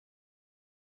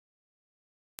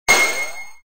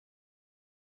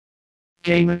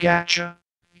Gamer Gacha.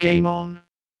 Game on.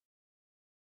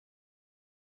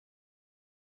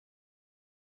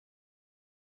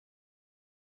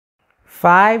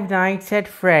 Five Nights at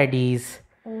Freddy's.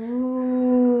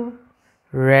 Ooh.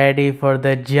 Ready for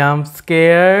the jump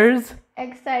scares?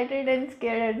 Excited and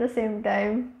scared at the same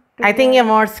time. I think you're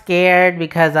more scared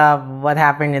because of what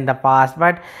happened in the past,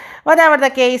 but whatever the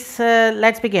case,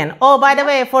 let's begin. Oh, by the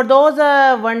way, for those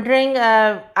wondering,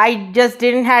 I just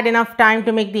didn't had enough time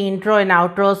to make the intro and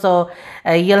outro, so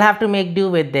you'll have to make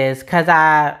do with this because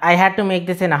I had to make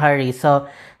this in a hurry. So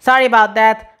sorry about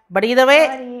that. But either way,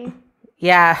 Sorry.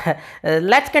 yeah,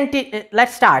 let's continue.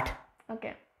 Let's start.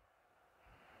 Okay.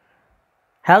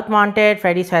 Health wanted,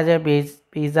 Freddy's Hazard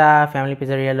Pizza, Family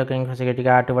Pizzeria looking for security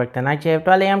guard to work the night shift,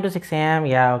 12 a.m. to 6 a.m.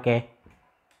 Yeah, okay.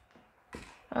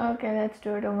 Okay, let's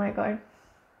do it. Oh my god.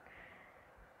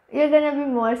 You're gonna be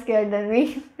more scared than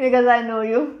me because I know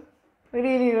you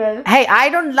really well. Hey, I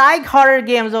don't like horror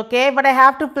games, okay? But I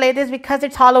have to play this because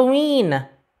it's Halloween.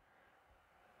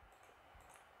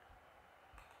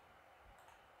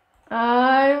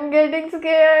 I'm getting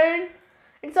scared.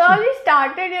 It's already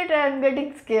started yet I'm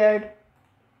getting scared.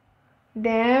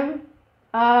 Damn.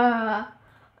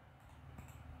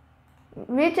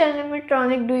 Which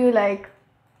animatronic do you like?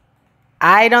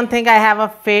 I don't think I have a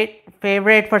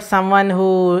favorite for someone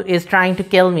who is trying to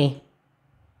kill me.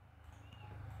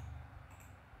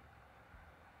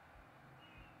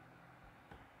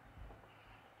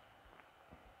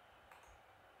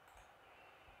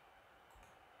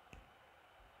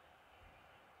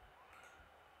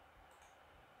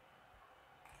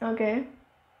 Okay.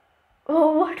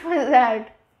 Oh, what was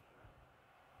that?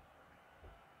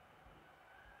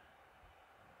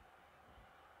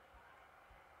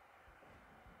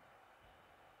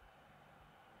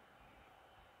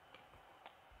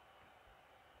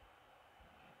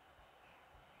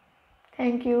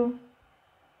 Thank you.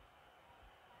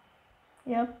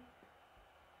 Yep.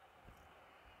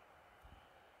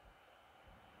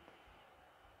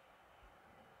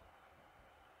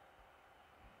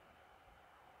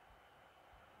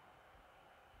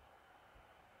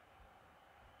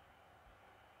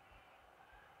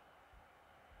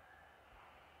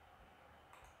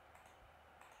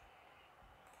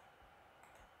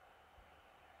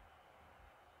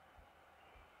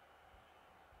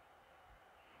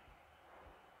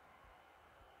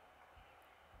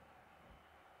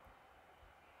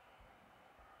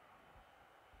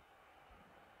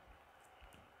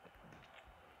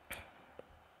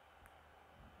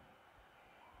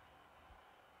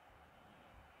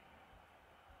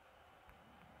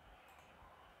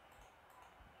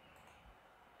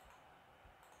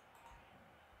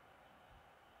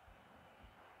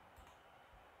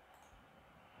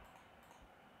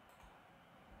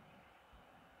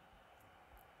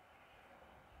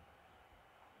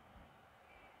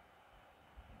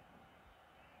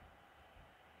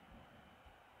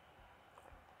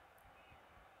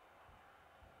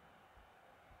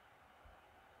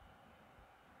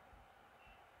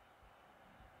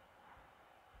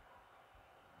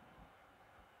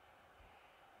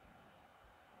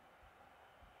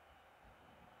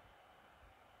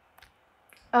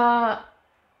 Uh,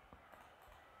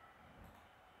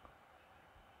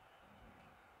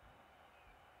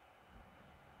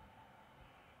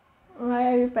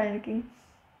 why are you panicking?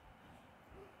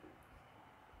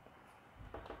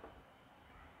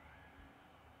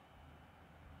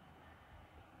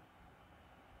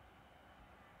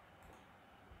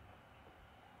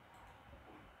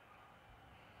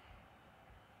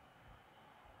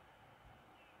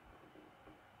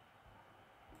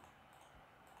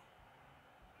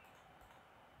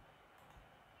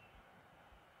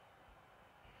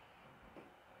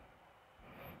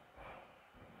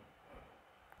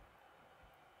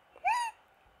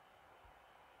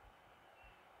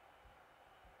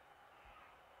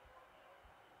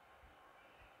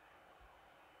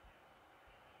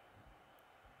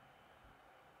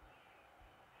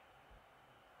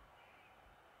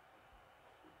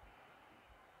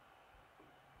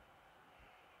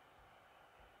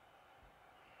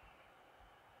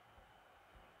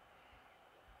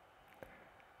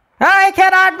 I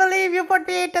cannot believe you put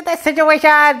me into this situation.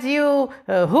 You,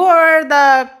 whoever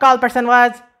the call person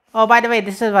was. Oh, by the way,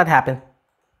 this is what happened.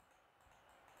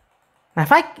 Now,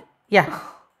 if I, yeah.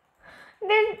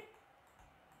 Then,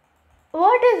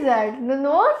 what is that? The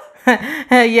nose?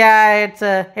 Yeah,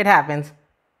 it happens.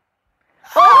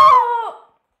 Oh!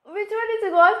 Which one is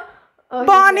it called? Oh,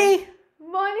 Bonnie!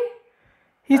 Bonnie?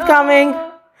 He's coming.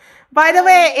 Oh. By the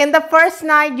way, in the first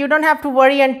night, you don't have to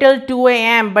worry until 2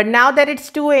 a.m. But now that it's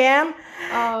 2 a.m.,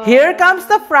 here comes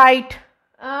the fright.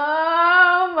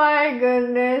 Oh Oh my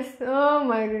goodness. Oh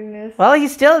my goodness. Well,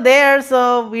 he's still there,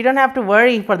 so we don't have to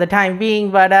worry for the time being.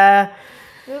 But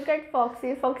Look at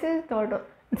Foxy. Foxy is not.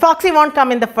 Foxy won't come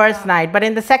in the first night, but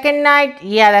in the second night,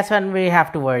 yeah, that's when we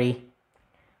have to worry.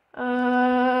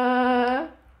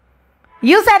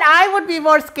 You said I would be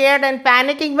more scared and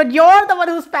panicking, but you're the one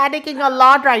who's panicking a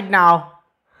lot right now.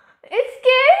 It's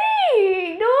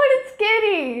scary. Dude, it's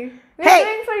scary. We're Hey.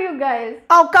 doing for you guys.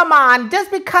 Oh, come on.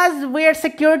 Just because we're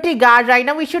security guards right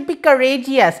now, we should be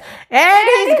courageous. And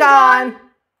he's gone.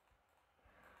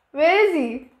 Where is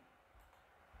he?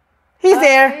 He's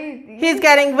there. He's- He's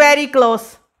getting very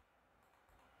close.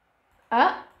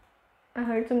 Ah, I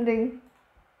heard something.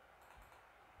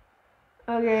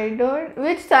 Okay, don't.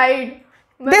 Which side?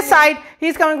 This side.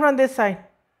 He's coming from this side.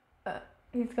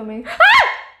 He's coming. Ah!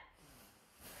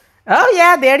 Oh,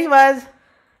 yeah, there he was.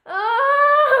 Ah!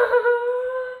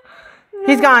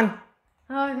 He's gone.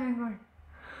 Oh, thank God.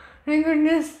 Thank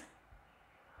goodness.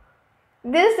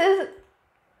 This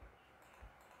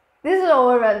is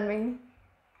overwhelming.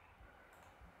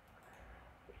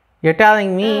 You're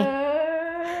telling me.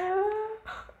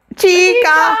 Chica!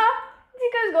 Chica!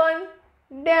 Chica's gone.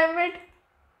 Damn it.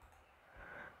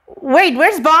 Wait,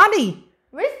 where's Bonnie?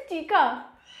 Where's Chica?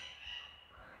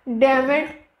 Damn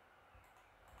it.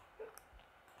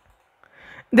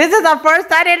 This is our first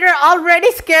night and we're already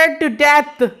scared to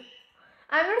death.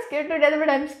 I'm not scared to death, but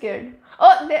I'm scared.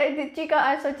 Oh, there, Chica.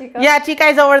 I saw Chica. Yeah, Chica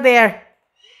is over there.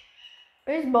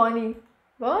 Where's Bonnie?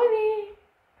 Bonnie.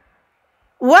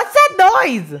 What's that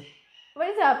noise? What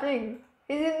is happening?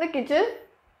 Is he in the kitchen?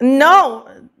 No.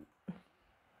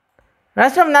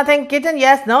 Restroom, nothing. Kitchen,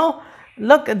 yes, no.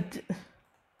 Look.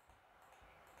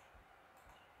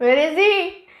 Where is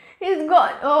he? He's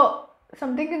gone. Oh,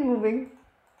 something is moving.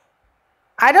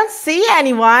 I don't see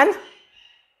anyone.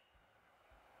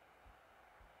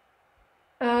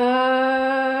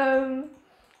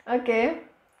 Okay.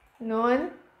 No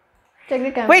one. Check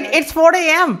the camera. Wait, it's 4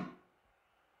 a.m.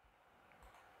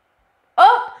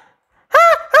 Oh!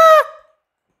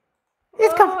 He's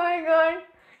Oh come. my God.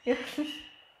 You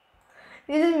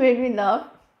just made me laugh.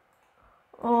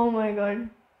 Oh my God.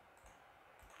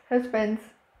 Suspense.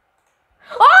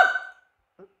 Oh!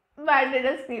 Why did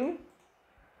I scream?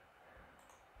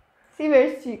 See,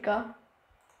 where's Chica?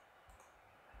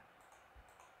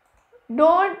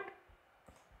 Don't.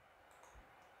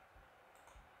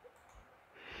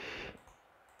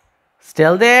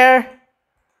 Still there.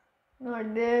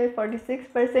 Not there.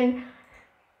 46%.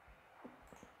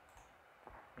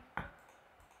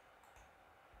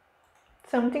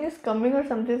 Something is coming or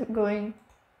something is going.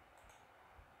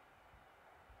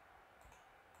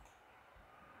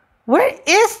 Where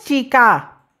is Chica?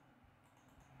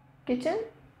 Kitchen?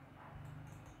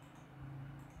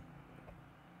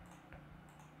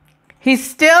 He's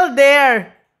still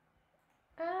there.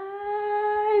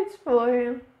 It's for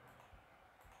him.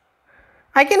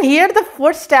 I can hear the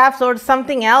footsteps or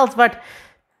something else, but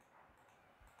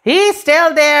he's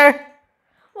still there.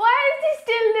 Why is he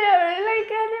still there? Like,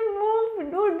 can he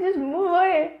move? Dude, just move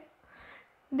away.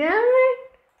 Damn it.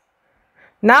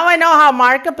 Now I know how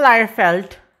Markiplier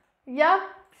felt. Yeah,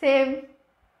 same.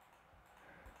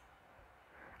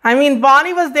 I mean,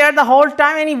 Bonnie was there the whole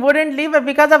time and he wouldn't leave it.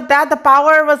 Because of that, the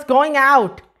power was going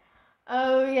out.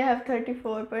 Oh, we have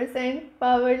 34%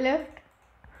 power left.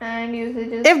 And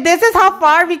usage is. If this is how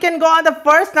far we can go on the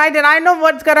first night, then I know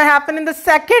what's gonna happen in the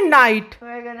second night.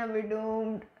 We're gonna be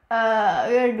doomed.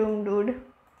 We're doomed, dude.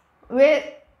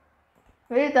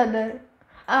 Where's the other?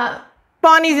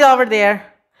 Bonnie's over there.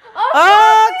 Oh,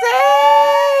 Foxy!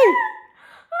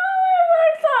 Oh my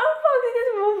God, Foxy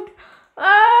just moved.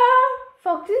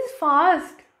 Foxy is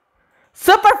fast.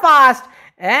 Super fast.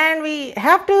 And we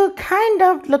have to kind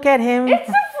of look at him. It's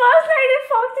the first night that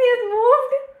Foxy has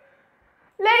moved.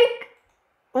 Like,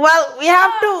 Well, we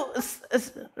have to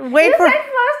wait you for... said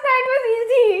first night was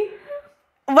easy.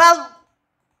 Well...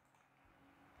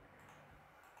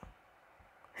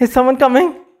 Is someone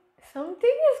coming?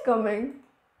 Something is coming.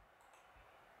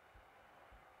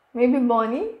 Maybe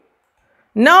Bonnie?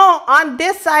 No, on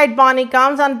this side Bonnie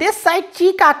comes. On this side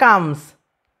Chica comes.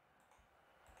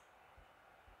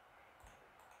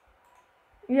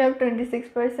 You have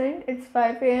 26%. It's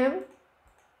 5 a.m.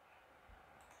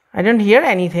 I don't hear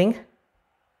anything.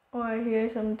 Oh, I hear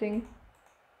something.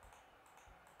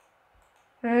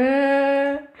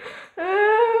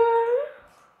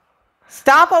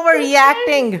 Stop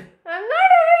overreacting. I'm not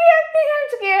overreacting. I'm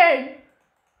scared.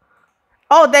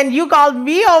 Oh, then you called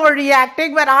me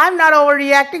overreacting, but I'm not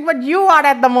overreacting, but you are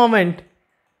at the moment.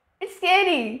 It's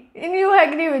scary. And you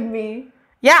agree with me.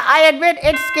 Yeah, I admit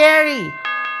it's scary.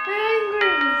 Thank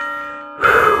goodness.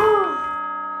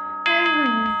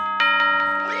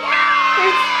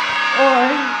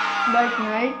 What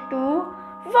night 2?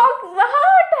 How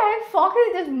Foxy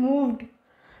just moved?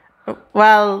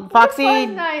 Well, First Foxy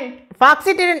night.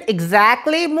 didn't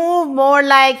exactly move, more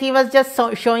like he was just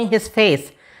showing his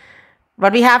face.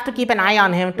 But we have to keep an eye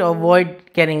on him to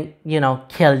avoid getting,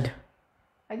 killed.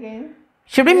 Again?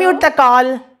 Should we mute the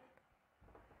call?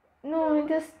 No, I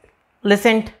just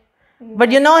Listened.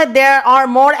 But there are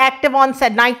more active on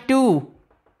said night 2.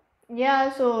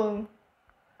 yeah, so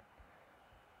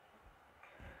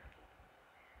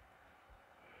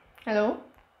hello?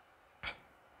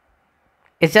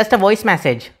 It's just a voice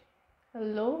message.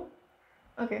 Hello?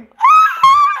 Okay.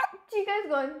 Chica is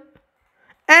gone.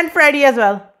 And Freddy as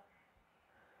well.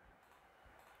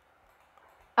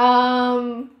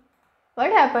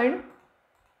 What happened?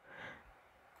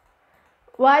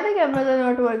 Why the cameras are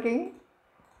not working?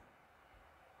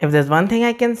 If there's one thing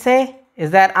I can say, is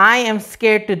that I am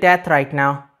scared to death right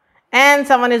now. And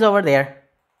someone is over there.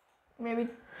 Maybe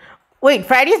Wait,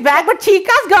 Freddy's back, but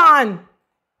Chica's gone.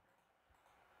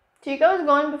 Chica was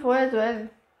gone before as well.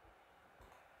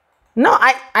 No,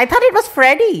 I thought it was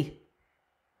Freddy.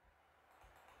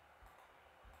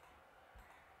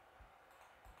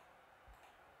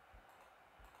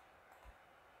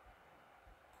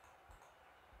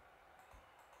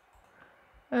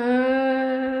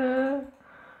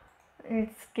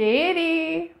 It's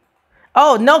scary.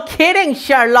 Oh, no kidding,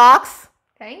 Sherlocks.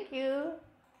 Thank you.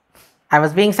 I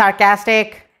was being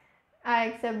sarcastic. I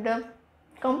accept the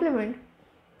compliment.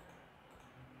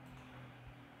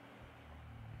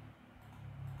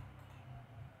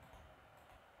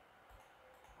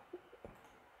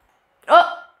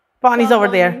 Oh! Bonnie's over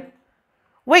there.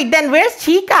 Wait, then where's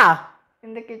Chica?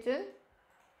 In the kitchen?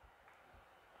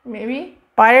 Maybe?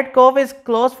 Pirate Cove is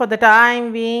closed for the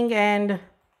time being and...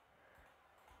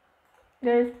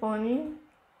 There's Bonnie.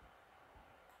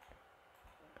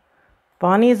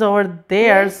 Bonnie's over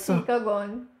there. Where's So... Chica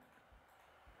gone?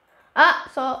 Ah,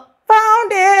 so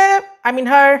Found him! I mean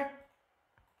her.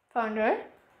 found her.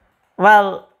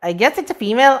 Well, I guess it's a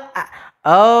female.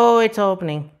 Oh, it's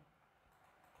opening.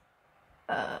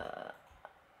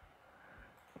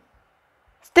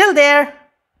 Still there.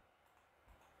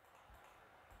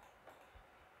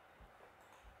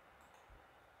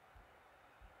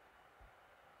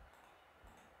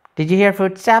 Did you hear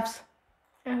footsteps?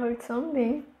 I heard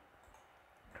something.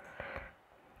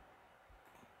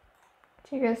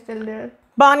 Chica's still there.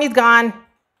 Bonnie's gone.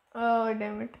 Oh,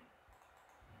 damn it.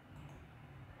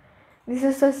 This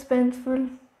is suspenseful.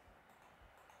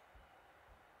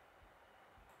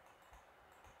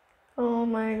 Oh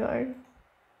my god.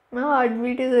 My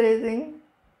heartbeat is racing.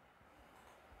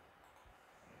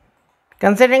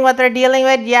 Considering what we're dealing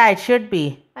with, yeah, it should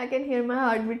be. I can hear my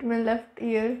heartbeat in my left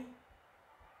ear.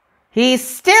 He's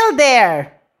still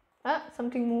there. Ah,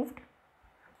 something moved.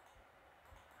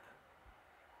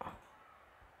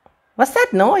 What's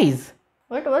that noise?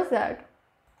 What was that?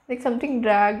 Like something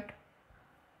dragged.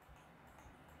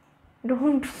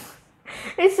 Don't.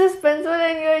 It's suspenseful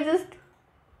and you're just.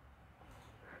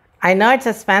 I know it's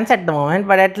suspense at the moment,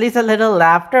 but at least a little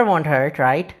laughter won't hurt,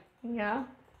 right? Yeah.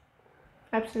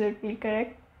 Absolutely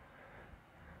correct.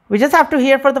 We just have to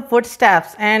hear for the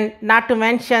footsteps, and not to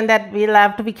mention that we'll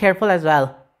have to be careful as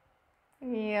well.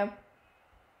 Yep.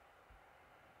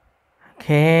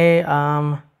 Okay,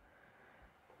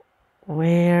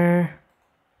 where?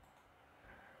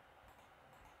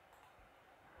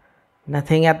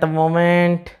 Nothing at the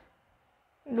moment.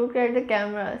 Look at the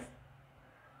cameras.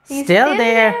 He's Still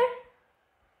there.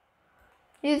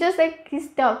 He's just like he's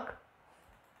stuck.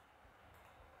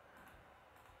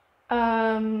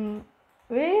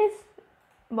 Where is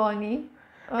Bonnie?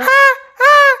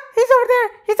 He's over there.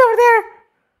 He's over there.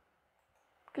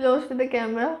 Close to the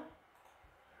camera.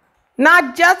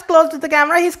 Not just close to the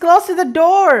camera. He's close to the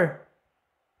door.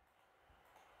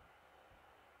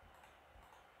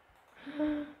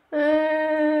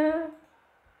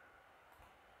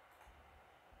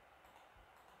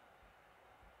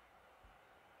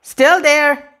 Still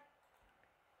there.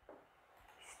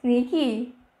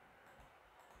 Sneaky.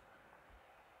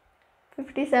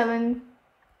 57.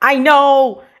 I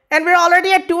know. And we're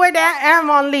already at 2 a.m.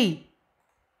 only.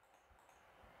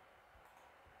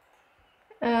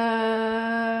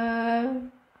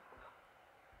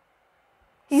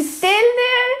 He's still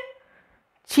there.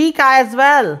 Chica as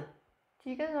well.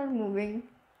 Chica's not moving.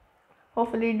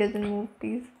 Hopefully it doesn't move,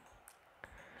 please.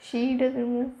 She doesn't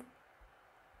move.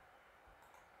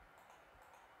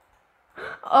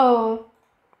 Oh.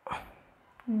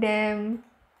 Damn.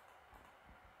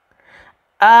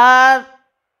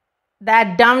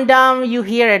 That dum-dum, you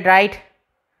hear it, right?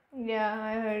 Yeah,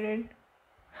 I heard it.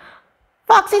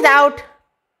 Foxy's out.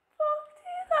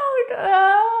 Foxy's out.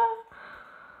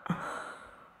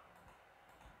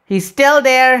 He's still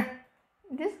there.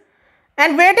 This.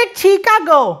 And where did Chica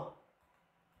go?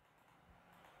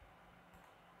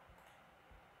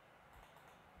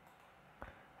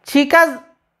 Chica's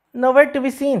nowhere to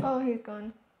be seen. Oh, he's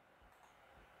gone.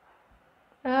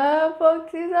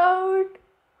 Foxy's out.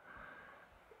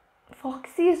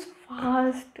 Foxy is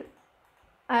fast.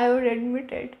 I would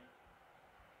admit it.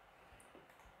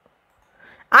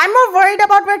 I'm more worried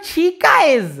about where Chica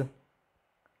is.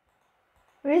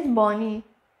 Where's Bonnie?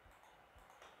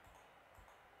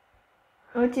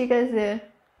 Oh, Chica is there.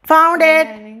 Found it.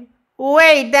 Dining.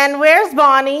 Wait, then where's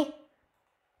Bonnie?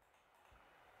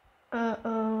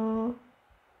 Uh-oh.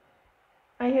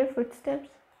 I hear footsteps.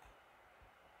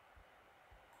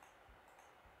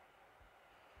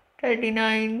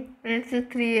 39. It's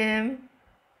 3 a.m.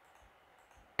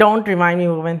 Don't remind me,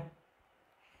 woman.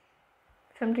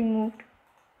 Something moved.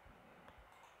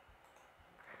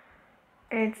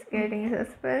 It's getting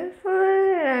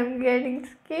suspenseful and I'm getting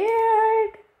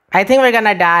scared. I think we're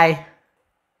gonna die.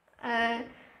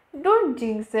 Don't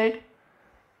jinx it.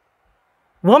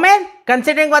 Woman,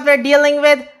 considering what we're dealing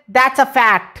with, that's a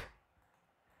fact.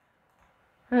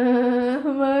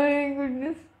 My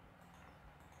goodness.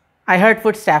 I heard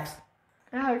footsteps.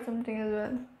 I heard something as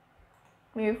well.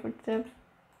 Maybe footsteps.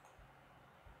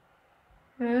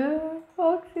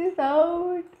 Foxy's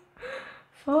out.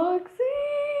 Foxy.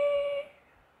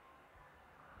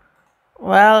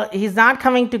 Well, he's not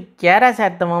coming to get us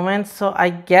at the moment, so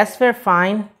I guess we're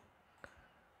fine.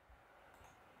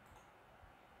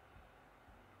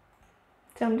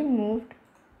 Something moved.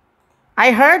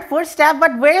 I heard footsteps,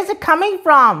 but where is it coming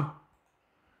from?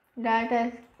 That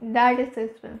is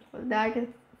suspenseful. That is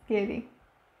scary.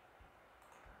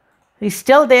 He's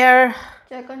still there.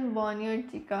 Check on Bonnie or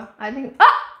Chica. I think.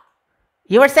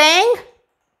 You were saying?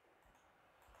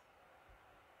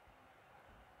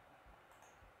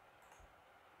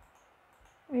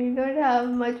 We don't have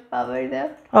much power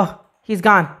left. Oh, he's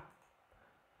gone.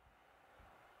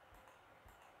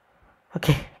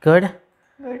 Okay, good.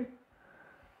 Good.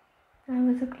 That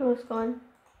was a close call.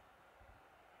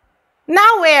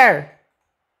 Now where?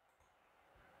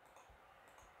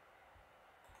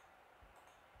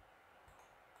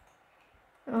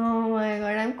 Oh my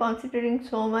god, I'm concentrating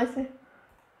so much.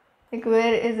 Like,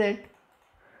 where is it?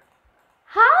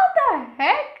 How the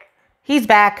heck? He's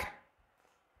back.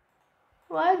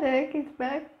 Why the heck is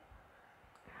back?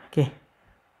 Okay,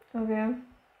 Okay.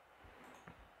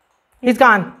 he's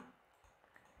gone.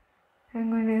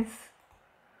 Thank goodness.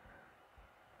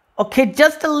 Okay,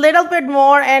 just a little bit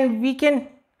more and we can...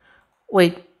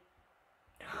 Wait.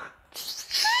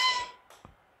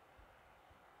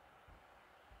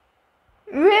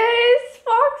 Where is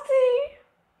Foxy?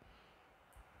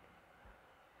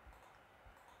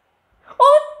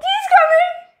 Oh, he's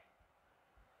coming!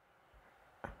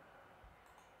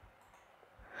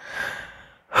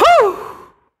 Whew!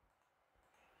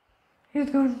 He's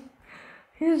gone.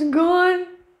 He's gone.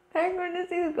 Thank goodness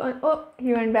he's gone. Oh,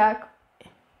 he went back.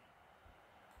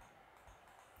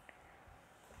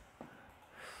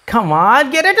 Come on,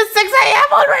 get it to 6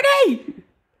 a.m. already!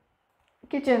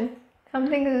 Kitchen.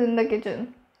 Something is in the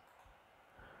kitchen.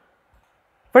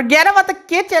 Forget about the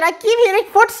kitchen, I keep hearing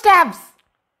footsteps.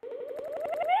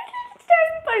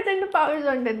 10%, the power is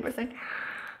on 10%.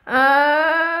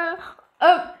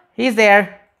 He's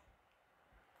there.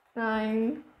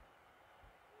 9.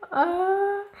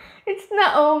 It's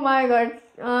not. Oh my god.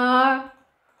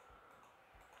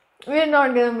 We're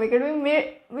not gonna make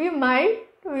it. We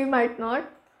might not.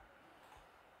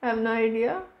 I have no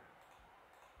idea.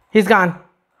 He's gone.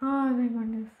 Oh my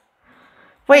goodness.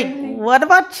 Wait, Finally. what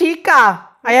about Chica?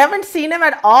 I haven't seen him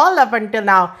at all up until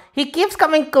now. He keeps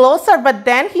coming closer, but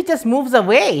then he just moves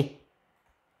away.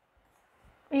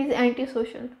 He's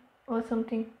antisocial or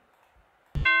something.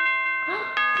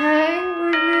 Thank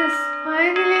goodness.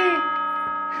 Finally.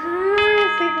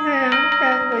 6 a.m.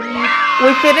 Thank goodness.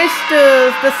 We finished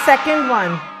the second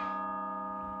one.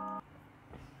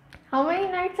 How many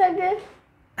nights are there?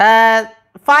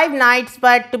 5 nights,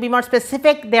 but to be more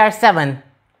specific, there are 7.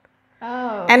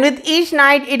 Oh. And with each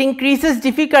night, it increases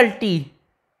difficulty.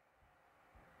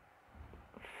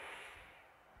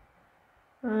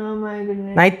 Oh my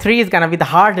goodness. Night 3 is gonna be the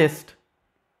hardest.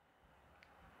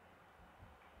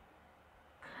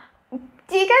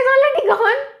 Chica is already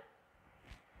gone.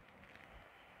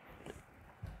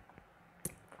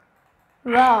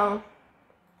 Wow.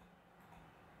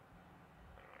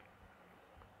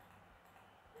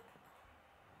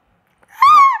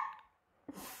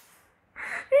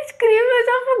 He screamed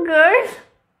of a girl.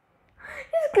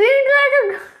 He screamed like a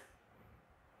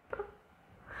girl.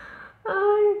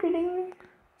 Are you kidding me?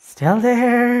 Still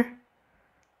there.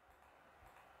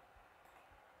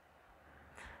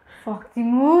 Foxy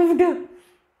moved.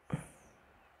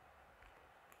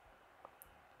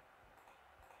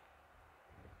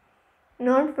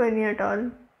 Not funny at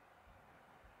all.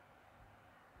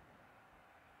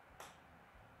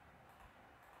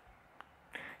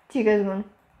 Chica's gone.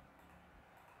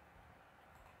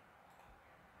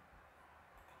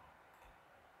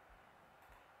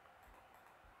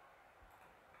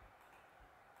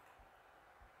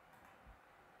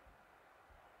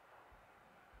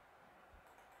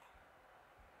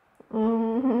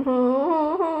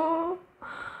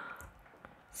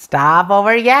 Stop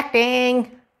overreacting.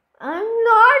 I'm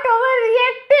not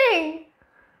overreacting.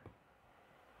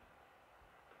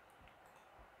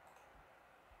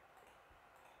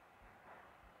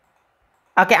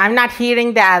 Okay, I'm not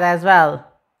hearing that as well.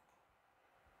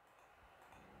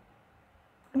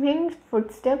 I'm hearing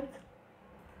footsteps.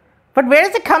 But where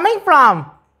is it coming from?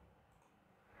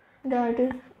 That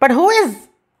is But who is?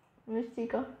 Miss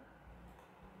Chica.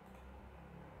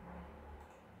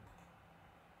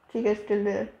 Chica's still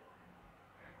there.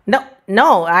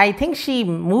 No, I think she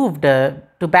moved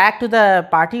back to the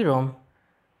party room,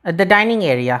 the dining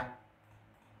area.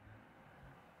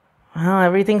 Well,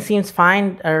 everything seems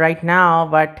fine right now,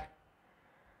 but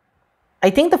I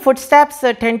think the footsteps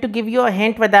tend to give you a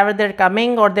hint whether they're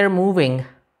coming or they're moving.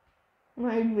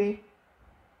 Might be.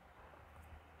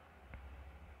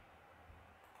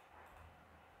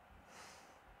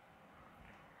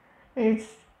 It's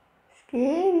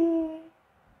scary.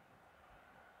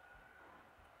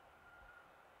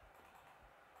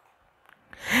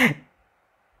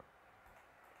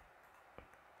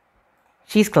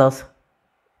 She's close.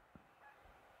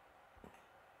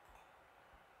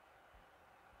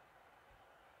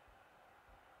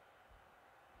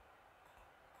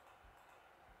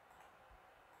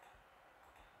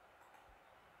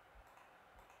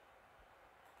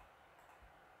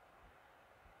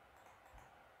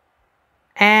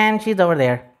 And she's over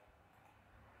there.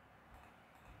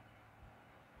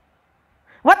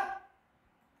 What?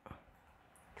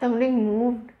 Something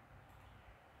moved.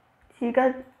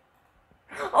 Chica.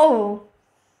 Oh.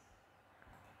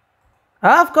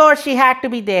 Of course, she had to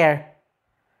be there.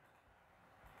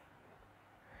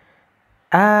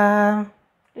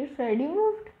 Did Freddy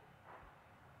moved?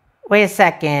 Wait a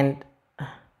second.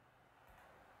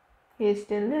 He's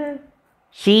still there.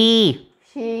 She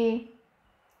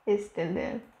is still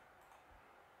there.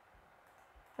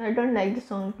 I don't like the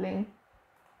song playing.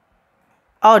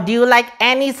 Oh, do you like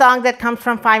any song that comes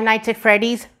from Five Nights at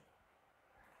Freddy's?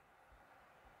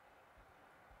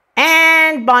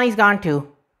 And Bonnie's gone too.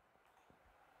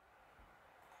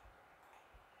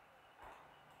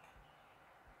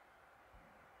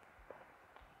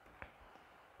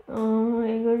 Oh my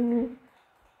goodness.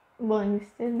 Bonnie's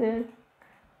still there.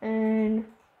 And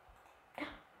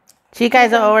Chica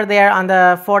is over there on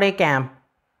the 4A cam.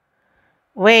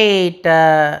 Wait,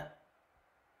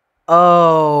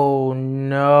 oh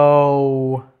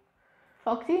no.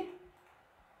 Foxy?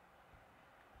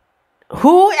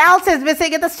 Who else is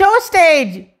missing at the show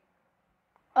stage?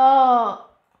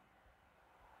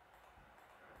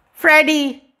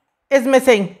 Freddy is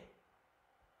missing.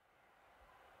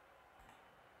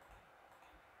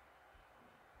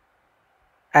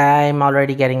 I'm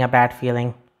already getting a bad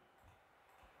feeling.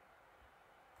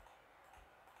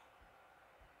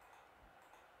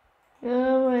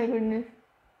 Oh my goodness.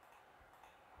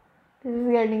 This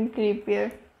is getting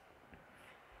creepier.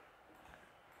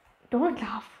 Don't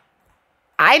laugh.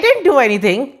 I didn't do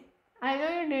anything. I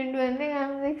know you didn't do anything.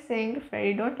 I'm like saying to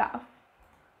Freddy, don't laugh.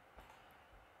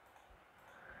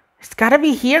 It's gotta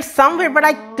be here somewhere, but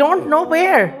I don't know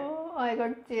where. Oh, I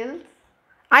got chills.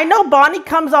 I know Bonnie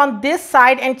comes on this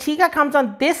side and Chica comes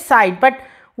on this side, but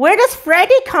where does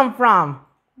Freddy come from?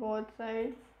 Both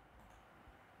sides.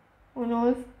 Who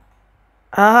knows?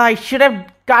 I should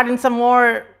have gotten some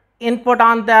more input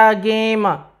on the game.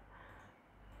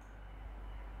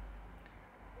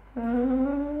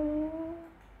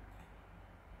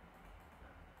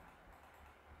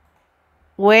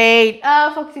 Wait.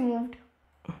 Foxy moved.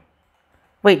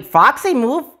 Wait, Foxy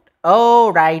moved?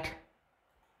 Oh, right.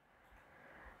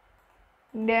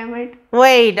 Damn it.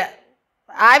 Wait,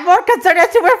 I'm more concerned as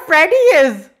to where Freddy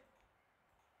is.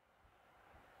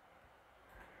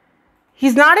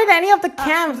 He's not in any of the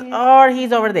cams, or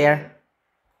he's over there.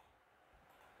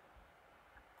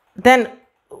 Then,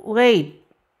 wait.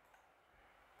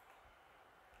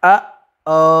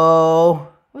 Uh-oh.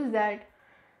 Who's that?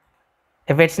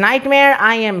 If it's Nightmare,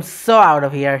 I am so out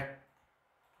of here.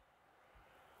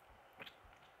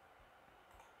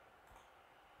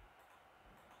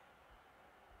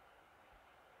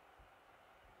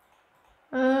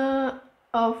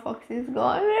 Oh, Foxy's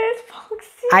gone. Where's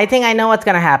Foxy? I think I know what's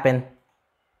gonna happen.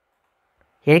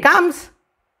 Here he comes.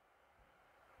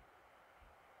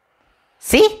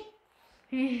 See?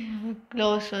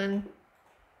 Close one.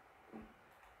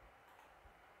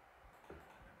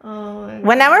 Oh my God.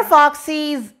 Whenever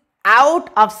Foxy's out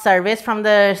of service from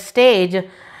the stage,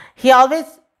 he always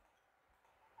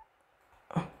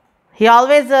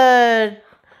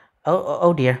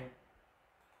oh dear.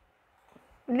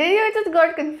 Did you just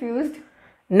got confused?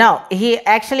 No, he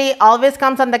actually always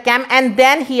comes on the cam and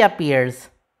then he appears.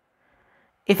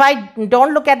 If I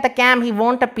don't look at the cam, he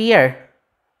won't appear.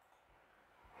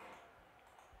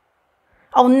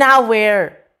 Oh, now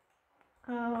where?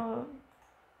 Oh.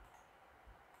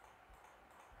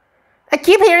 I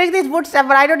keep hearing these footsteps,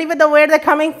 but I don't even know where they're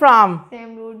coming from.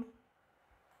 Same dude.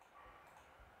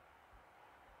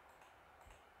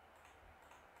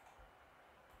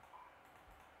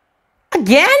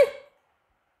 Again?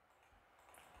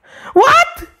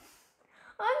 What?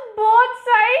 On both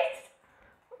sides?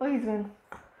 Oh, he's gone.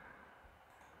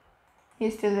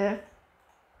 He's still there.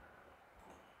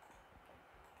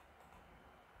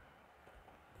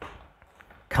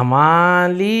 Come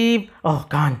on, leave. Oh,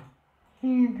 gone.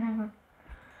 My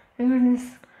goodness.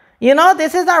 You know,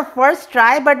 this is our first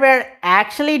try, but we're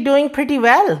actually doing pretty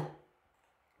well.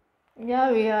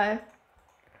 Yeah, we are.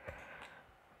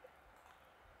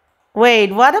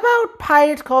 Wait, what about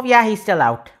Pirate's Cove? Yeah, he's still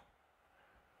out.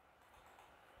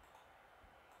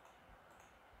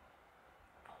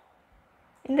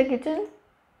 In the kitchen?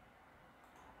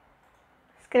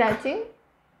 Scratching?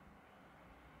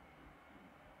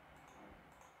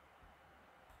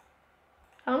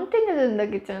 Something is in the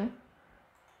kitchen.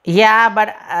 Yeah, but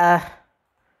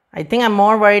I think I'm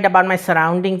more worried about my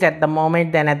surroundings at the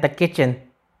moment than at the kitchen.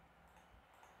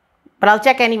 But I'll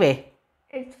check anyway.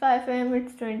 It's 5 a.m.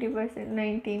 It's 20%,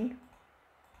 19.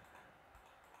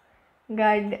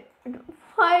 God,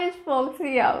 why is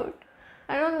Foxy out?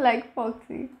 I don't like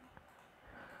Foxy.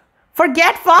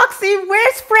 Forget Foxy.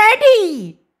 Where's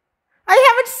Freddy? I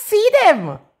haven't seen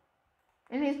him.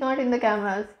 And he's not in the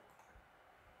cameras.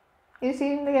 You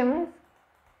see in the cameras?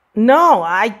 No,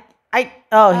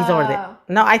 oh, he's over there.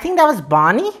 No, I think that was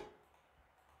Bonnie.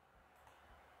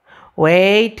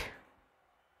 Wait.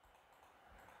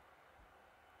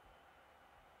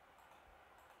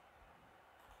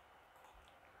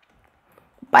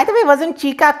 By the way, wasn't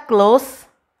Chica close?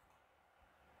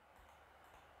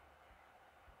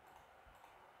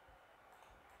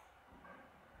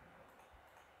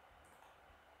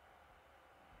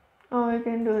 Oh, we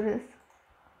can do this.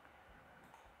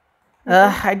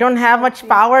 I don't have much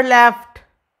power left.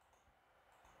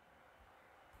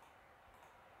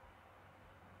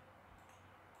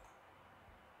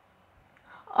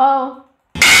 Oh.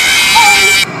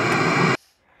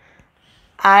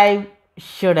 I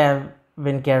should have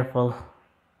been careful.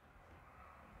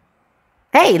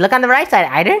 Hey, look on the right side.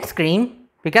 I didn't scream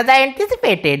because I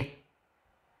anticipated.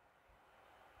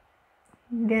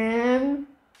 Damn.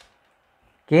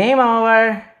 Game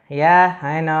over. Yeah,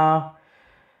 I know.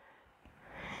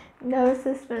 That was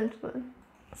suspenseful.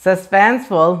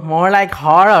 Suspenseful, more like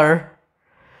horror.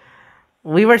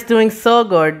 We were doing so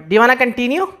good. Do you want to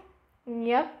continue?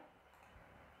 Yep.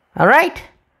 Alright.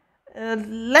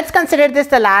 Let's consider this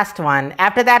the last one.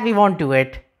 After that, we won't do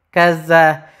it. Because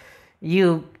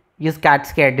you got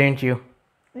scared, didn't you?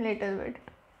 Little bit.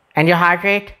 And your heart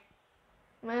rate?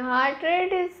 My heart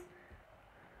rate is...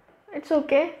 It's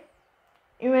okay.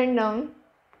 It went down.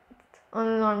 It's on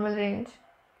a normal range.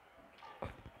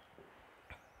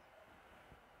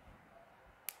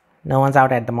 No one's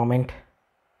out at the moment.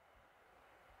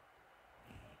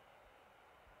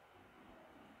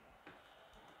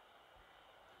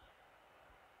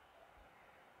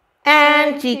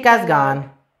 And Chica's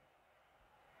gone.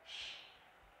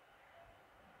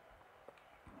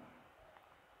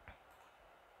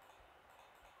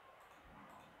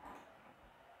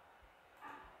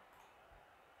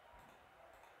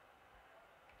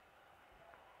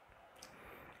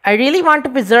 I really want to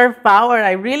preserve power.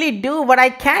 I really do, but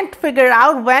I can't figure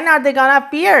out when are they gonna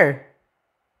appear.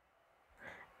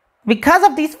 Because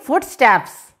of these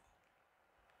footsteps.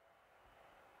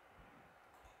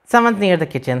 Someone's near the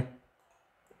kitchen.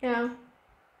 Yeah.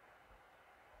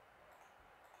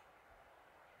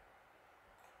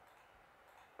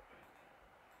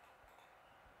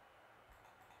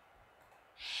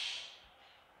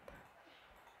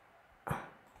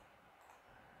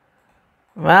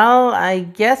 Well, I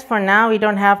guess for now we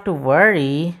don't have to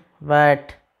worry,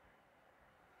 but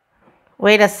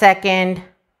wait a second.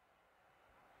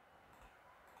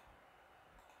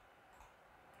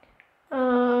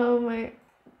 Oh my.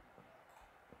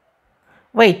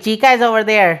 Wait, Chica is over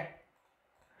there.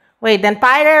 Wait, then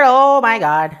Pyre. Oh my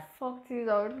god. Foxy's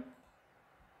out.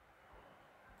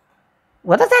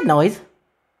 What was that noise?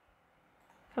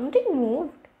 Something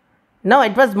moved. No,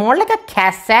 it was more like a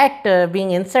cassette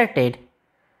being inserted.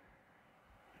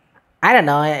 I don't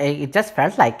know, it just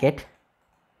felt like it.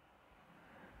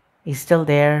 He's still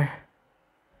there.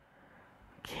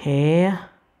 Okay.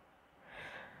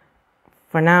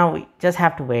 For now, we just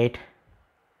have to wait.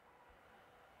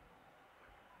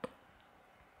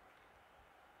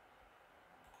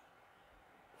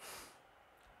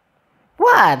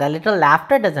 What? A little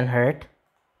laughter doesn't hurt.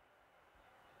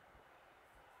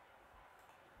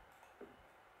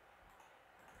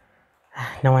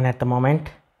 No one at the moment.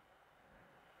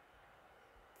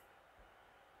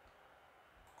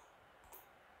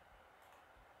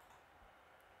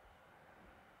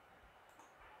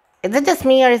 Is it just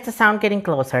me or is the sound getting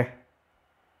closer?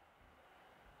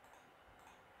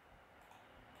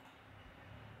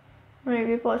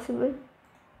 Maybe possible.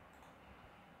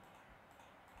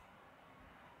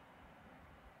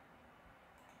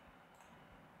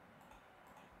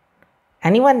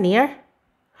 Anyone near?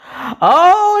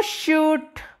 Oh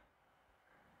shoot!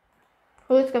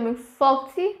 Who's coming?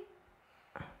 Foxy?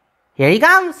 Here he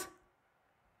comes!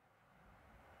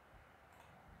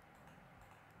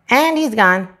 And he's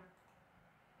gone.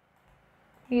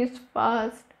 He's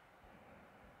fast.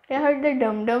 I heard the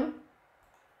dum dum.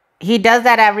 He does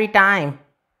that every time.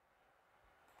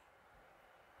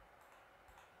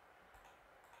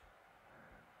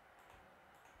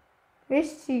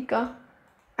 Where's Chica?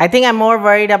 I think I'm more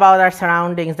worried about our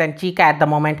surroundings than Chica at the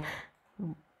moment.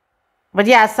 But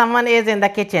yeah, someone is in the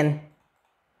kitchen.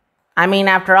 I mean,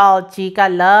 after all, Chica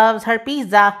loves her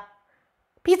pizza.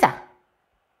 Pizza.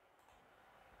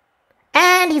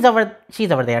 And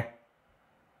she's over there.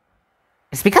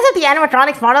 It's because of the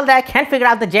animatronics model that I can't figure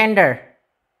out the gender.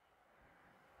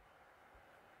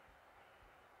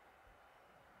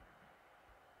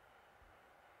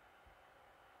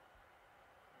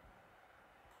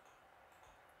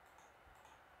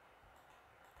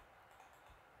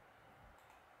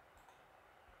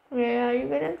 Where are you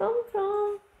gonna come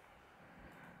from?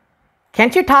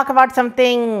 Can't you talk about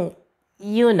something,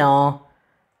 to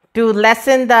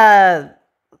lessen the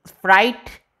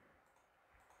fright?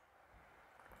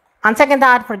 On second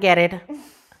thought, forget it.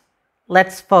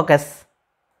 Let's focus.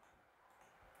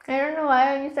 I don't know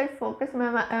why when you said focus, my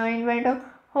mind went of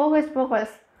hocus pocus.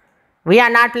 We are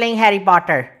not playing Harry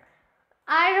Potter.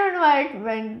 I don't know why it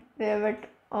went there, but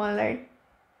alright.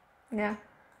 Yeah.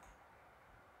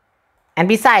 And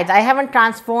besides, I haven't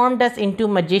transformed us into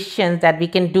magicians that we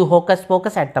can do hocus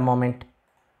pocus at the moment.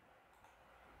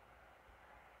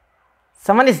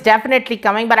 Someone is definitely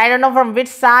coming, but I don't know from which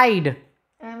side.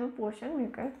 I am a potion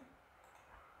maker.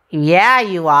 Yeah,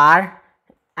 you are.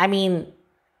 I mean,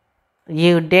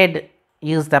 you did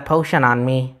use the potion on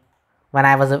me when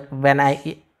I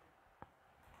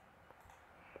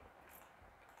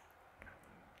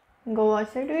Go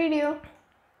watch that video.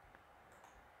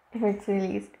 If it's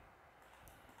released.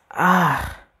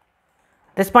 At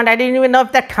this point, I didn't even know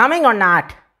if they're coming or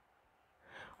not.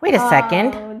 Wait a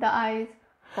second. Oh, the eyes.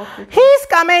 Okay. He's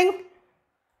coming.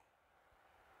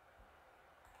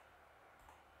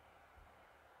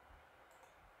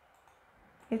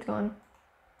 He's gone.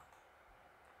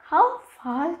 How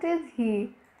fast is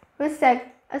he? A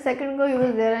second ago he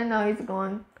was there and now he's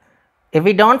gone. If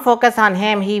we don't focus on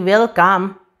him, he will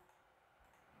come.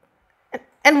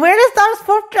 And where is that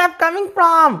foot trap coming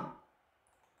from?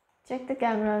 Check the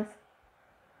cameras.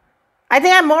 I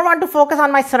think I more want to focus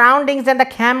on my surroundings than the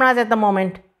cameras at the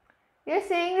moment. You're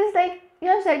saying this like you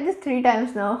have said this 3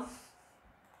 times now.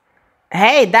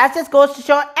 Hey, that just goes to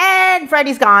show, and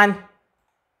Freddy's gone.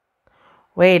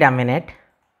 Wait a minute.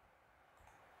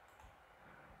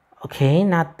 Okay,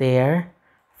 not there.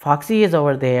 Foxy is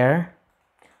over there.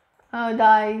 Oh, the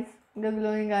eyes. The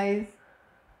glowing eyes.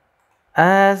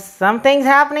 Something's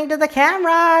happening to the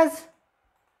cameras.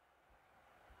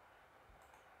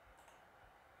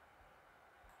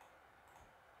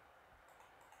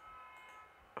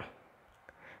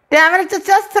 Damn it, it's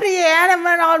just 3 a.m. and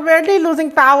we're already losing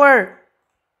power.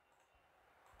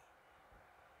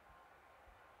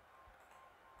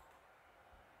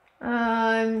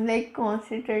 I'm like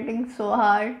concentrating so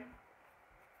hard.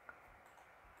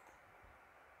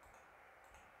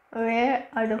 Where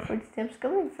are the footsteps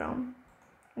coming from?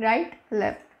 Right?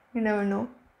 Left? You never know.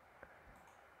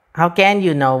 How can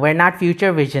you know? We're not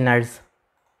future visioners.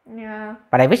 Yeah.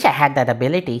 But I wish I had that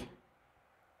ability.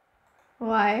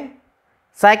 Why?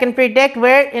 So I can predict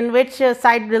in which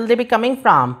side will they be coming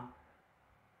from.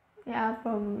 Yeah,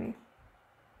 probably.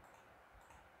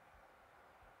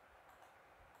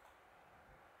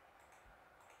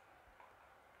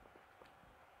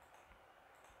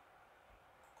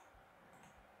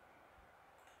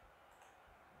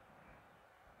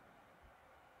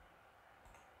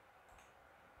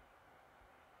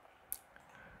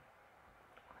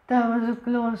 That was a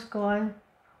close call.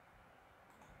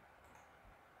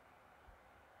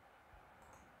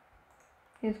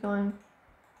 He's gone.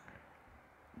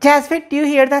 Jasmine, do you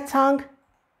hear that song?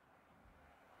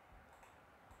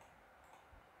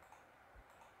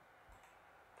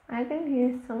 I can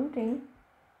hear something.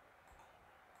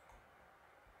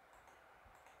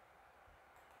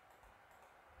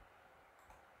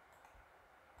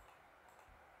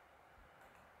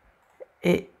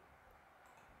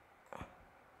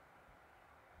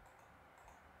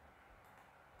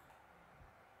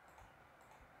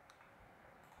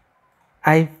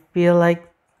 I feel like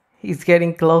he's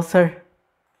getting closer.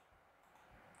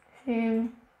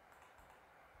 Same.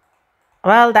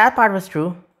 Well, that part was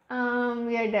true.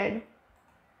 We are dead.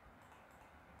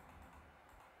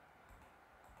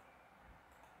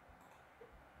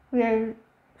 We are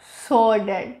so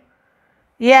dead.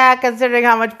 Yeah, considering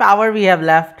how much power we have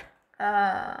left. We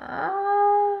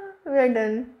are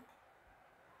done.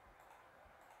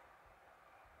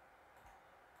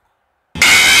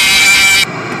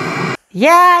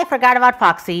 Yeah, I forgot about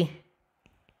Foxy.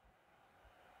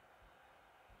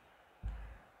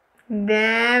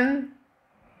 Damn.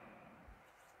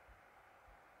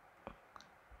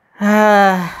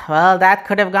 Well, that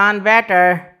could have gone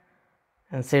better.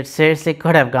 And it seriously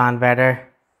could have gone better.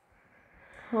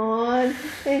 Oh,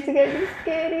 it's getting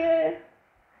scarier.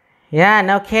 Yeah,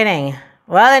 no kidding.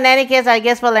 Well, in any case, I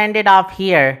guess we'll end it off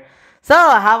here. So,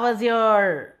 how was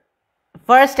your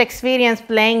first experience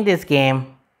playing this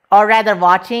game? Or rather,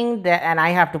 watching, and I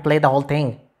have to play the whole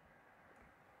thing.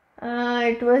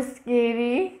 It was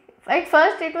scary. At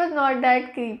first, it was not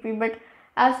that creepy, but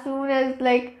as soon as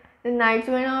like the lights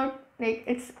went out, like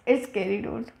it's scary,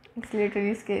 dude. It's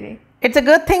literally scary. It's a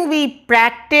good thing we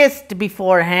practiced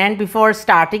beforehand before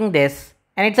starting this.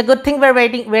 And it's a good thing we're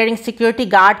wearing security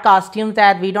guard costumes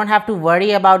that we don't have to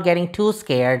worry about getting too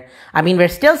scared. I mean, we're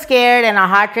still scared and our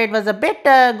heart rate was a bit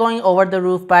going over the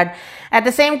roof. But at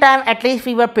the same time, at least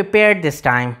we were prepared this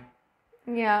time.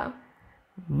 Yeah.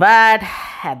 But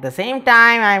at the same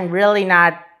time,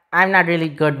 I'm not really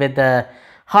good with the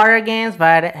horror games.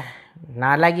 But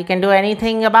not like you can do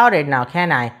anything about it now,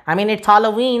 can I? I mean, it's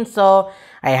Halloween, so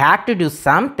I had to do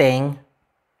something.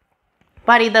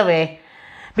 But either way,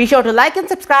 be sure to like and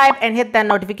subscribe and hit that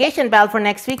notification bell for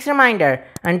next week's reminder.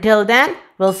 Until then,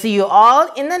 we'll see you all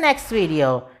in the next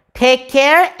video. Take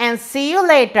care and see you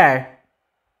later.